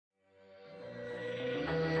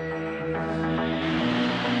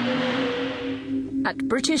At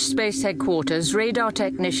British Space Headquarters, radar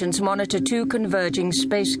technicians monitor 2 converging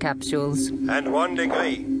space capsules. And 1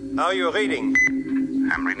 degree. How are you reading?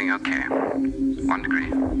 I'm reading okay. 1 degree.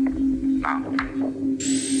 Now.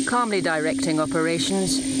 Calmly directing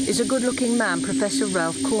operations is a good-looking man, Professor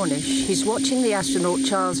Ralph Cornish. He's watching the astronaut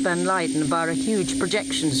Charles Van Leyden via a huge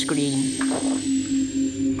projection screen.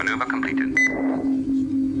 Maneuver completed.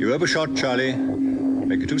 You overshot, Charlie.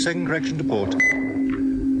 Make a 2-second correction to port.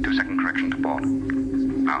 2-second correction to port.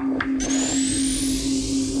 Now.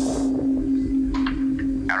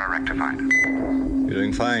 Error rectified. You're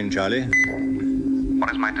doing fine, Charlie.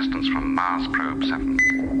 What is my distance from Mars Probe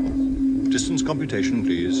 7? Distance computation,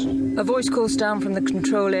 please. A voice calls down from the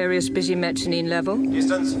control area's busy mezzanine level.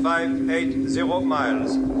 Distance 580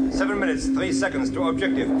 miles. 7 minutes, 3 seconds to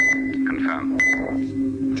objective. Confirm.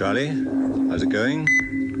 Charlie, how's it going?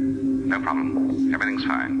 No problem. Everything's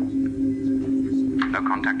fine. No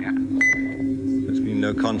contact yet. There's been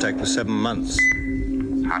no contact for 7 months.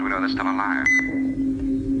 How do we know they're still alive?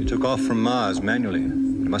 You took off from Mars manually.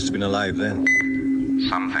 It must have been alive then.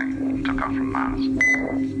 Something took off from Mars.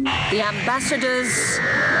 The Ambassadors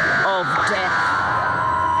of Death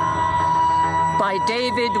by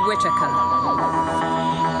David Whitaker.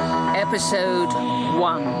 Episode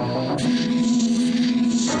 1.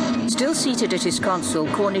 Still seated at his console,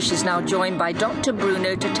 Cornish is now joined by Dr.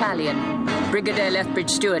 Bruno Tatalian. Brigadier Lethbridge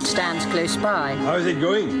Stewart stands close by. How's it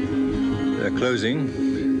going? They're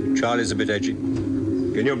closing. Charlie's a bit edgy.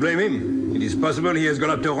 Can you blame him? It is possible he has gone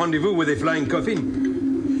up to rendezvous with a flying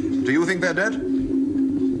coffin. Do you think they're dead?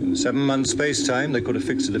 In 7 months' space time, they could have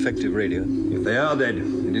fixed a defective radio. If they are dead,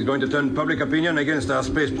 it is going to turn public opinion against our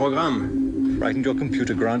space program. Frightened your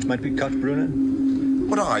computer grant might be cut, Bruno?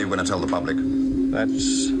 What are you going to tell the public?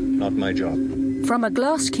 That's not my job. From a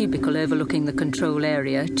glass cubicle overlooking the control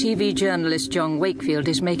area, TV journalist John Wakefield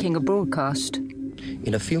is making a broadcast.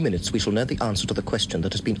 In a few minutes, we shall know the answer to the question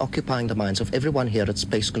that has been occupying the minds of everyone here at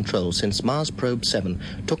Space Control since Mars Probe 7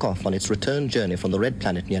 took off on its return journey from the Red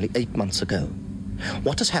Planet nearly 8 months ago.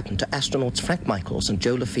 What has happened to astronauts Frank Michaels and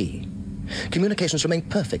Joe Lafee? Communications remained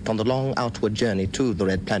perfect on the long outward journey to the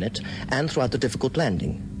Red Planet and throughout the difficult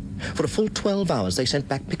landing. For a full 12 hours, they sent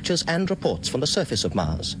back pictures and reports from the surface of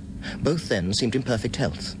Mars. Both then seemed in perfect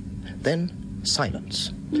health. Then,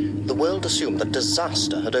 silence. The world assumed that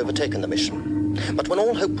disaster had overtaken the mission. But when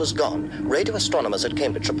all hope was gone, radio astronomers at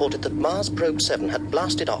Cambridge reported that Mars Probe 7 had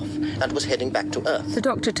blasted off and was heading back to Earth. The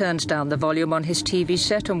Doctor turns down the volume on his TV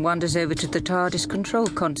set and wanders over to the TARDIS control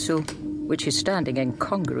console, which is standing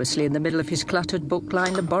incongruously in the middle of his cluttered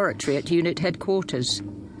book-lined laboratory at unit headquarters.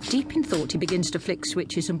 Deep in thought, he begins to flick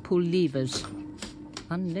switches and pull levers.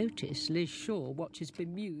 Unnoticed, Liz Shaw watches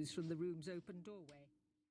bemused from the room's open doorway.